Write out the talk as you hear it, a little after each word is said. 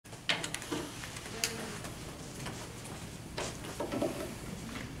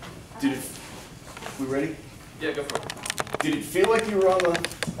Did it? We ready? Yeah, go for it. Did it feel like you were on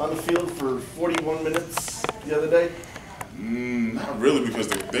the field for 41 minutes the other day? Not really, because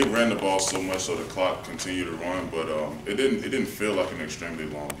they ran the ball so much, so the clock continued to run. But it didn't feel like an extremely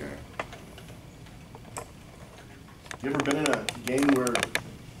long game. You ever been in a game where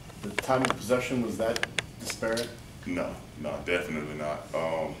the time of possession was that disparate? No, definitely not.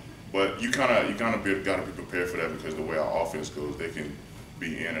 But you kind of got to be prepared for that, because the way our offense goes, they can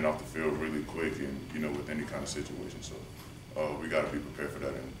be in and off the field really quick, and with any kind of situation. So we got to be prepared for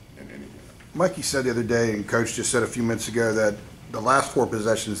that in any game. Mikey said the other day, and Coach just said a few minutes ago, that the last 4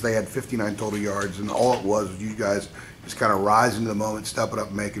 possessions they had 59 total yards, and all it was you guys just kind of rising to the moment, stepping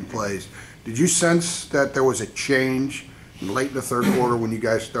up, making plays. Did you sense that there was a change late in the third quarter when you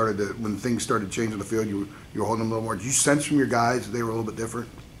guys when things started changing the field? You were holding them a little more. Did you sense from your guys that they were a little bit different?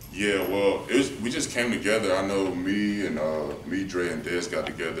 Yeah, well, we just came together. I know me, Dre, and Des got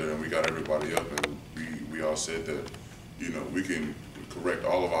together, and we got everybody up, and we all said that, we can correct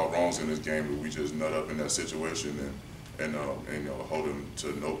all of our wrongs in this game, but we just nut up in that situation and hold them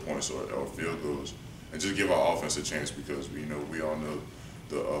to no points or field goals, and just give our offense a chance, because we all know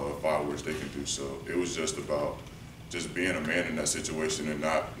the fireworks they can do. So it was just about just being a man in that situation and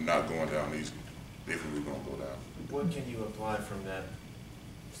not going down easy if we were going to go down. What can you apply from that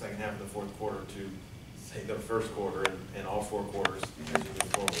second half of the fourth quarter to, say, the first quarter and all 4 quarters as you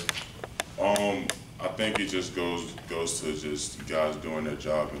move forward? I think it just goes to just guys doing their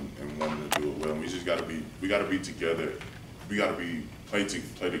job and wanting to do it well. And we got to be together. We got to play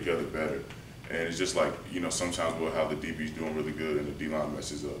together better. And it's just like, sometimes we'll have the DBs doing really good and the D-line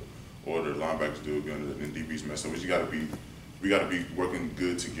messes up, or the linebackers do good and the DBs mess up. We got to be working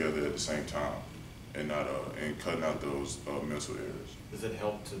good together at the same time, and not and cutting out those mental errors. Does it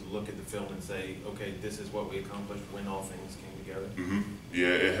help to look at the film and say, okay, this is what we accomplished when all things came together? Mm-hmm. Yeah,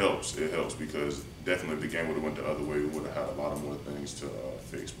 it helps. It helps, because definitely if the game would have went the other way, we would have had a lot of more things to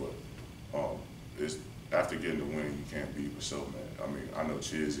fix. But it's after getting the win, you can't be so mad. I mean, I know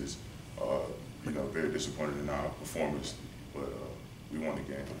Chiz is very disappointed in our performance, but we won the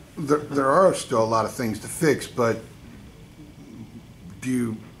game. There are still a lot of things to fix, but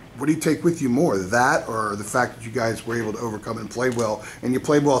what do you take with you more, that or the fact that you guys were able to overcome it and play well, and you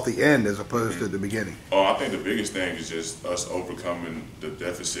played well at the end as opposed to the beginning? I think the biggest thing is just us overcoming the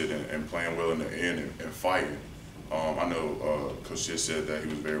deficit and playing well in the end and fighting. I know Coach Chiz said that he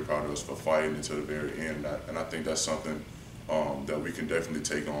was very proud of us for fighting until the very end, and I think that's something that we can definitely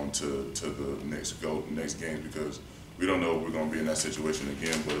take on to the next game, because we don't know if we're going to be in that situation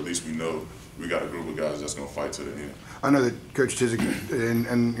again, but at least we know we got a group of guys that's going to fight to the end. I know that Coach Chizik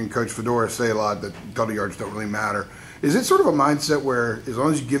and Coach Fedora say a lot that total yards don't really matter. Is it sort of a mindset where as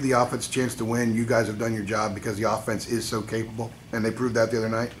long as you give the offense a chance to win, you guys have done your job because the offense is so capable, and they proved that the other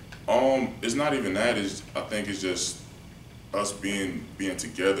night? It's not even that. I think it's just us being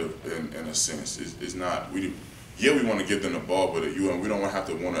together in a sense. It's not we want to give them the ball, but we don't want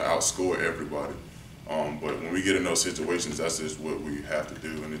to outscore everybody. But when we get in those situations, that's just what we have to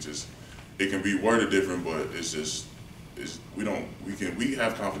do, and it can be worded different, but we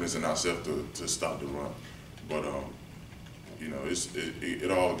have confidence in ourselves to stop the run, but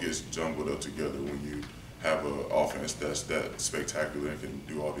it all gets jumbled up together when you have an offense that's that spectacular and can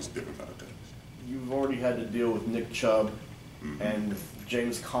do all these different kind of things. You've already had to deal with Nick Chubb and with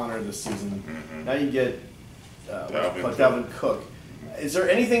James Conner this season. Now you get Dalvin Cook. Is there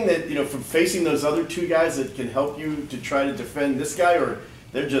anything that, from facing those other 2 guys that can help you to try to defend this guy, or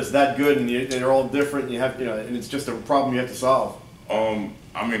they're just that good and they're all different and you have, and it's just a problem you have to solve?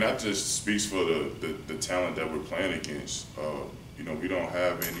 I mean, that just speaks for the talent that we're playing against. We don't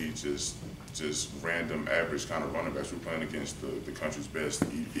have any just random average kind of running backs. We're playing against the country's best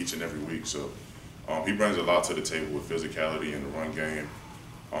each and every week. So he brings a lot to the table with physicality in the run game.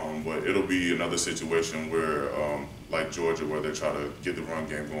 But it'll be another situation where, like Georgia, where they try to get the run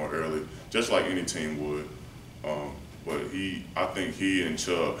game going early, just like any team would. But I think he and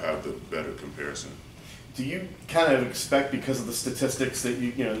Chubb have the better comparison. Do you kind of expect, because of the statistics that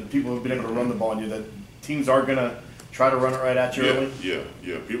people have been able to run the ball on you, that teams are going to try to run it right at you early?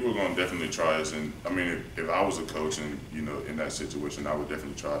 Yeah. People are going to definitely try us, and I mean, if I was a coach and in that situation, I would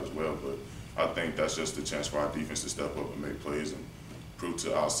definitely try it as well. But I think that's just a chance for our defense to step up and make plays and prove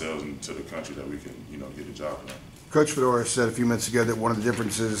to ourselves and to the country that we can, get the job done. Coach Fedora said a few minutes ago that one of the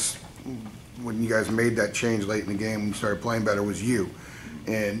differences when you guys made that change late in the game when you started playing better was you.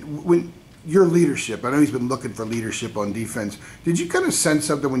 And when your leadership, I know he's been looking for leadership on defense. Did you kind of sense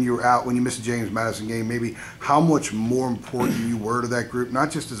something when you were out, when you missed the James Madison game, maybe how much more important you were to that group, not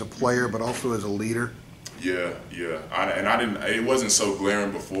just as a player but also as a leader? Yeah. I didn't. It wasn't so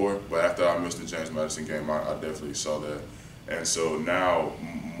glaring before, but after I missed the James Madison game, I definitely saw that. And so now,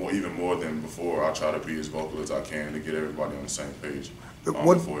 even more than before, I try to be as vocal as I can to get everybody on the same page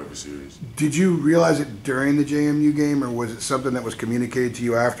before every series. Did you realize it during the JMU game, or was it something that was communicated to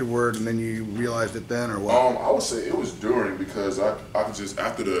you afterward, and then you realized it then, or what? I would say it was during, because I could just,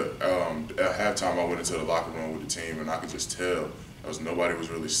 after the at halftime, I went into the locker room with the team, and I could just tell nobody was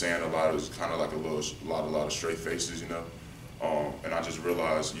really saying a lot. It was kind of like a lot of straight faces, you know. And I just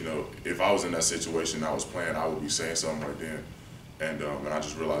realized, you know, if I was in that situation and I was playing, I would be saying something right then. And I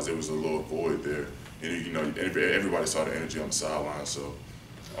just realized there was a little void there. And, you know, everybody saw the energy on the sideline. So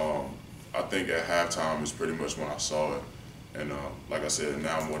I think at halftime is pretty much when I saw it. And like I said,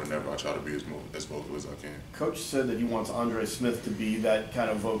 now more than ever, I try to be as vocal as I can. Coach said that he wants Andre Smith to be that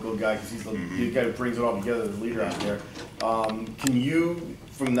kind of vocal guy because he's the guy who brings it all together, the leader out there. Can you,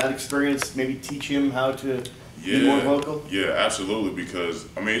 from that experience, maybe teach him how to be more vocal? Yeah, absolutely, because,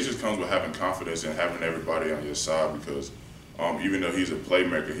 I mean, it just comes with having confidence and having everybody on your side, because even though he's a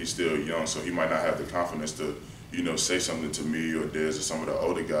playmaker, he's still young, so he might not have the confidence to, you know, say something to me or Dez or some of the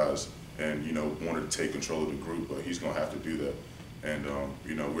older guys and, you know, wanted to take control of the group, but he's going to have to do that. And,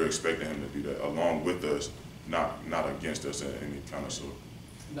 you know, we're expecting him to do that along with us, not against us in any kind of sort.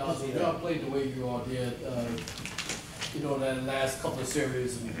 Now, so y'all played the way you all did, you know, that last couple of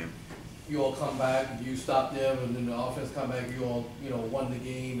series, and you all come back, and you stop them, and then the offense come back, you all, you know, won the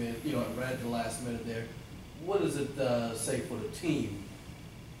game, and, you know, right at the last minute there. What does it say for the team?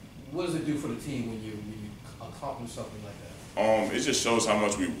 What does it do for the team when you accomplish something like that? It just shows how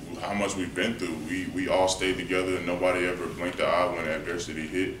much we've been through. We all stayed together, and nobody ever blinked the eye when adversity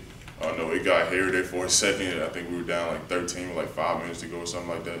hit. No, it got hairy there for a second. I think we were down like 13 with like 5 minutes to go or something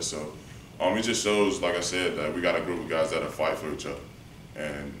like that. So it just shows, like I said, that we got a group of guys that'll fight for each other.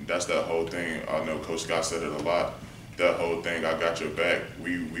 And that's that whole thing. I know Coach Scott said it a lot. That whole thing, I got your back,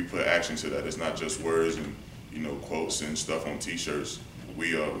 we put action to that. It's not just words and, you know, quotes and stuff on T-shirts.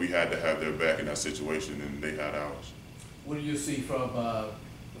 We had to have their back in that situation, and they had ours. What do you see from the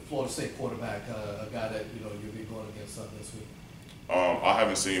Florida State quarterback, a guy that, you know, you'll be going against this week? I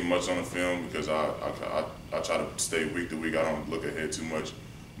haven't seen much on the film because I try to stay week to week. I don't look ahead too much.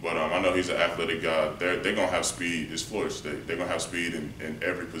 But I know he's an athletic guy. They're going to have speed. It's Florida State. They're going to have speed in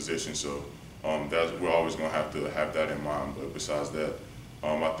every position. So we're always going to have that in mind. But besides that,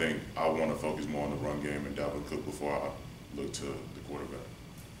 I think I want to focus more on the run game and Dalvin Cook before I look to the quarterback.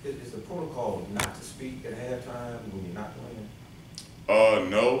 Is the protocol not to speak at halftime when you're not playing?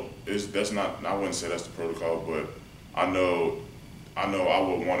 No, that's not. I wouldn't say that's the protocol, but I know I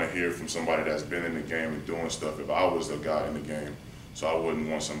would want to hear from somebody that's been in the game and doing stuff if I was a guy in the game. So I wouldn't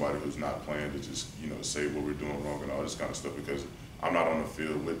want somebody who's not playing to just, you know, say what we're doing wrong and all this kind of stuff, because I'm not on the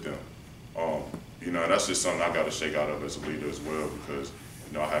field with them. You know, and that's just something I got to shake out of as a leader as well, because,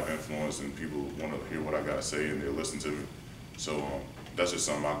 you know, I have influence and people want to hear what I got to say and they'll listen to me. So that's just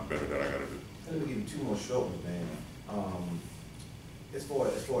something better that I got to do. Let me give you two more short ones, man. As far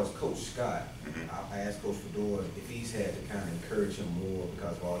as Coach Scott, I asked Coach Fedora if he's had to kind of encourage him more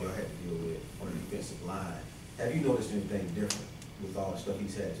because of all y'all had to deal with on the defensive line. Have you noticed anything different with all the stuff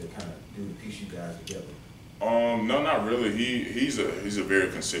he's had to kind of do to piece you guys together? No, not really. He's a very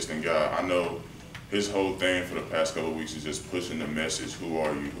consistent guy. I know his whole thing for the past couple of weeks is just pushing the message, who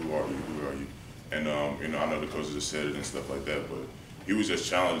are you, who are you, who are you? And, you know, I know the coaches have said it and stuff like that, but he was just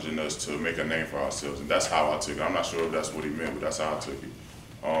challenging us to make a name for ourselves, and that's how I took it. I'm not sure if that's what he meant, but that's how I took it.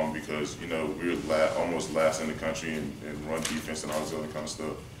 Because, you know, we were almost last in the country in run defense and all this other kind of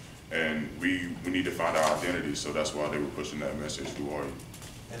stuff. And we need to find our identity, so that's why they were pushing that message, who are you?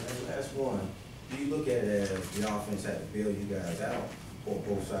 And last one, do you look at it as the offense had to bail you guys out, or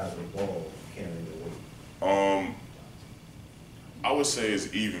both sides of the ball carrying the weight? I would say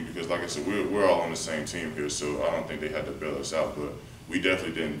it's even because, like I said, we're all on the same team here, so I don't think they had to bail us out, but we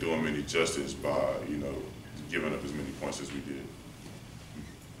definitely didn't do them any justice by, you know, giving up as many points as we did.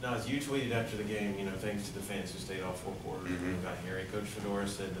 Now, as you tweeted after the game, you know, thanks to the fans who stayed all 4 quarters, got Harry. Coach Fedora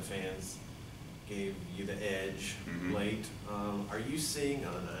said the fans gave you the edge late. Are you seeing,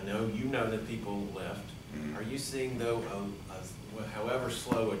 I know you know that people left, are you seeing, though, however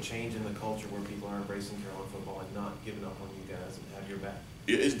slow, a change in the culture where people are embracing Carolina football and not giving up on you guys and have your back?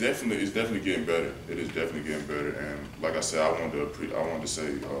 It's definitely getting better. It is definitely getting better. And like I said, I wanted to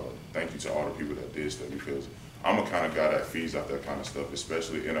say thank you to all the people that did stuff, because I'm a kind of guy that feeds off that kind of stuff,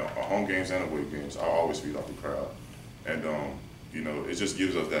 especially in home games and away games. I always feed off the crowd. And, you know, it just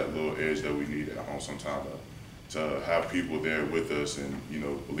gives us that little edge that we need at home sometimes to have people there with us and, you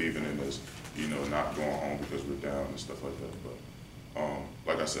know, believing in us, you know, not going home because we're down and stuff like that. But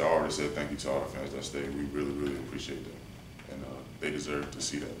like I said, I already said thank you to all the fans that stayed. We really, really appreciate them, and they deserve to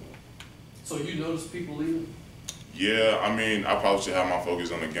see that. So you notice people leaving? Yeah, I mean, I probably should have my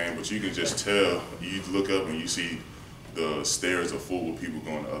focus on the game, but you can just tell. You look up and you see the stairs are full with people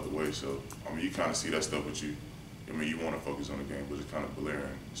going the other way. So, I mean, you kind of see that stuff, but you want to focus on the game, but it's kind of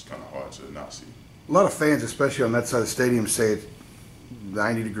blaring. It's kind of hard to not see. A lot of fans, especially on that side of the stadium, say it's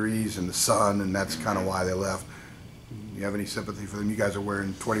 90 degrees and the sun, and that's kind of why they left. You have any sympathy for them? You guys are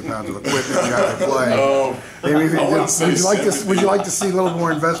wearing 20 pounds of equipment. You guys are playing. Would you like to see a little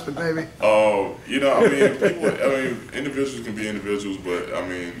more investment, maybe? You know, I mean, individuals can be individuals, but I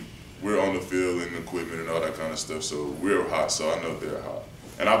mean, we're on the field and equipment and all that kind of stuff, so we're hot. So I know they're hot.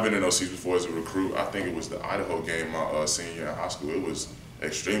 And I've been in those seats before as a recruit. I think it was the Idaho game my senior year in high school. It was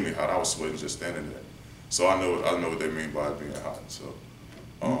extremely hot. I was sweating just standing there. So I know what they mean by being hot. So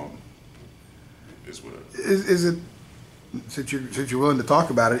it's whatever. Is it? Since you're willing to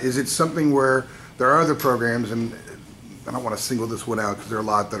talk about it, is it something where there are other programs, and I don't want to single this one out because there are a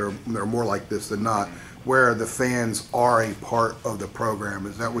lot that are more like this than not, where the fans are a part of the program?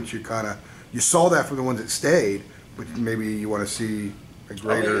 Is that what you saw that from the ones that stayed, but maybe you want to see a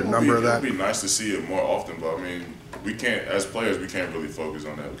greater number of that? It would be nice to see it more often, but I mean, we can't, as players, we can't really focus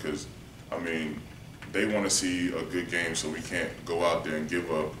on that because, I mean, they want to see a good game, so we can't go out there and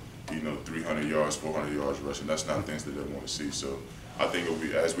give up 300 yards, 400 yards rushing. That's not things that they want to see. So I think it'll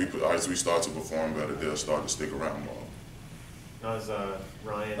be as we start to perform better, they'll start to stick around more. As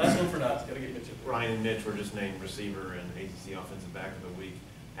Ryan. Last one for Naz. Gotta get Mitch. Ryan and Mitch were just named receiver and ACC Offensive Back of the Week.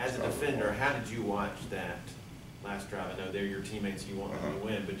 As a defender, how did you watch that last drive? I know they're your teammates. You want them to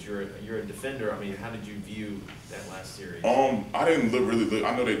win, but you're a defender. I mean, how did you view that last series? I didn't really look.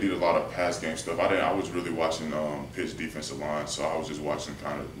 I know they did a lot of pass game stuff. I was really watching pitch defensive line, so I was just watching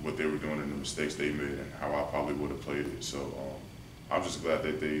kind of what they were doing and the mistakes they made and how I probably would have played it. So I'm just glad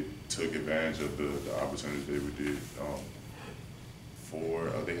that they took advantage of the opportunity they did.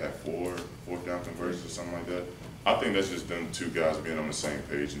 They had fourth down conversions or something like that. I think that's just them two guys being on the same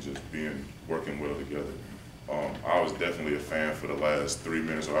page and just working well together. I was definitely a fan for the last 3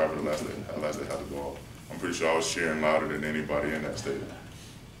 minutes or however the last they had the ball. I'm pretty sure I was cheering louder than anybody in that stadium.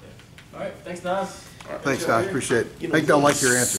 All right, thanks, Naz. Thanks, Naz. Appreciate it. I think they'll like your answer.